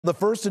The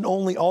first and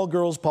only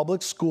all-girls public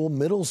charter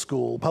middle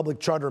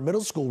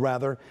school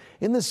rather,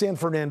 in the San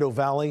Fernando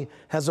Valley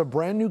has a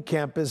brand new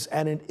campus,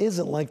 and it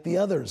isn't like the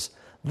others.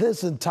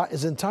 This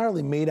is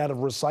entirely made out of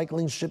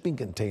recycling shipping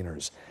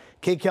containers.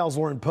 KCAL's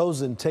Lauren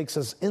Pozen takes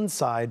us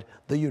inside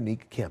the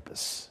unique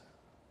campus.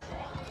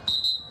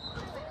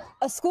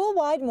 A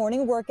school-wide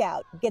morning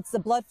workout gets the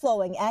blood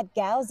flowing at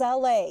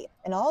KCAL,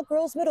 an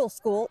all-girls middle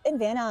school in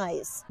Van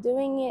Nuys.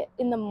 Doing it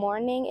in the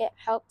morning, it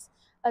helps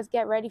us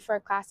get ready for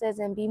classes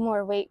and be more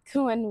awake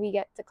when we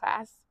get to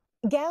class.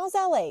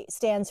 KCAL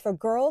stands for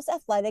Girls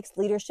Athletics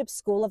Leadership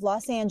School of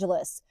Los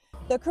Angeles.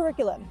 The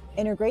curriculum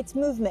integrates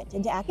movement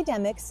into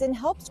academics and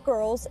helps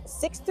girls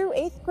 6th through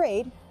 8th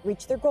grade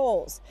reach their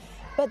goals.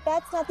 But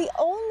that's not the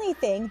only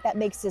thing that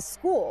makes this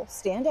school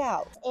stand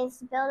out. It's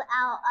built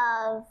out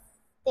of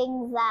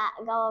things that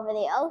go over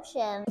the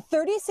ocean.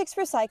 36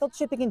 recycled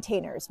shipping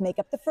containers make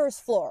up the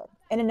first floor,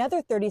 and another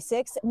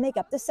 36 make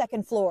up the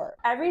second floor.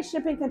 Every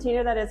shipping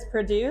container that is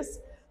produced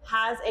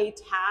has a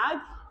tag.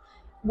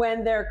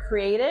 When they're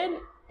created,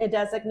 it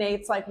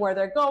designates like where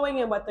they're going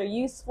and what they're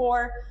used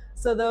for.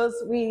 So those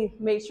we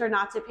made sure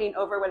not to paint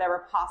over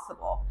whenever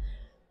possible.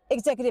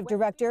 Executive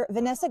Director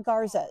Vanessa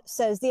Garza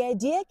says the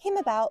idea came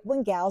about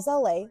when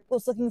KCAL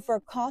was looking for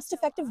a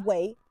cost-effective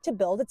way to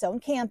build its own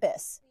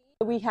campus.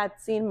 We had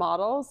seen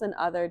models in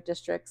other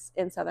districts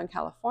in Southern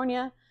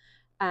California,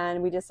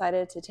 and we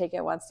decided to take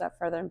it one step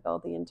further and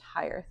build the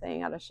entire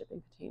thing out of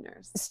shipping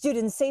containers.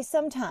 Students say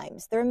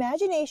sometimes their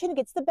imagination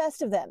gets the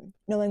best of them,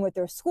 knowing what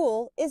their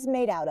school is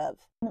made out of.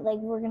 Like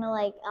we're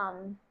gonna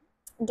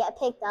get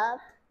picked up,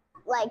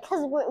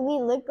 cause we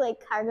look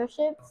like cargo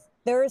ships.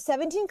 There are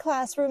 17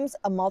 classrooms,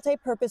 a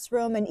multi-purpose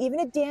room, and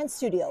even a dance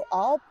studio,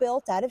 all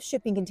built out of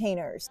shipping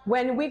containers.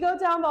 When we go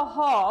down the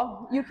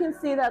hall, you can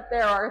see that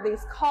there are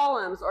these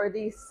columns or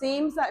these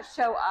seams that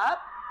show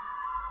up.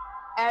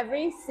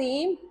 Every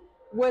seam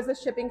was a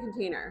shipping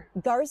container.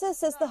 Garza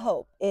says the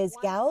hope is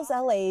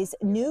KCAL's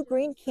new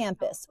green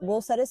campus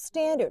will set a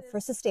standard for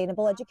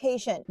sustainable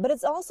education, but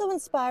it's also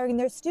inspiring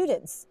their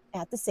students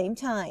at the same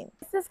time.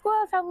 This school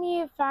has helped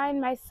me find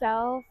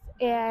myself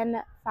and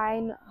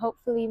find,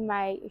 hopefully,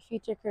 my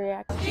future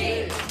career.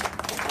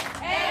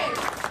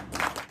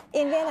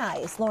 In Van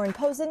Nuys, Lauren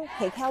Pozen,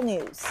 KCAL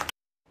News.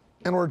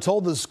 And we're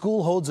told the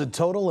school holds a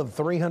total of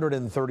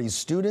 330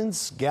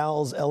 students.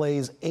 KCAL's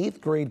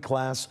 8th grade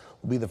class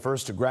will be the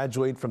first to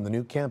graduate from the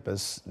new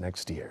campus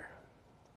next year.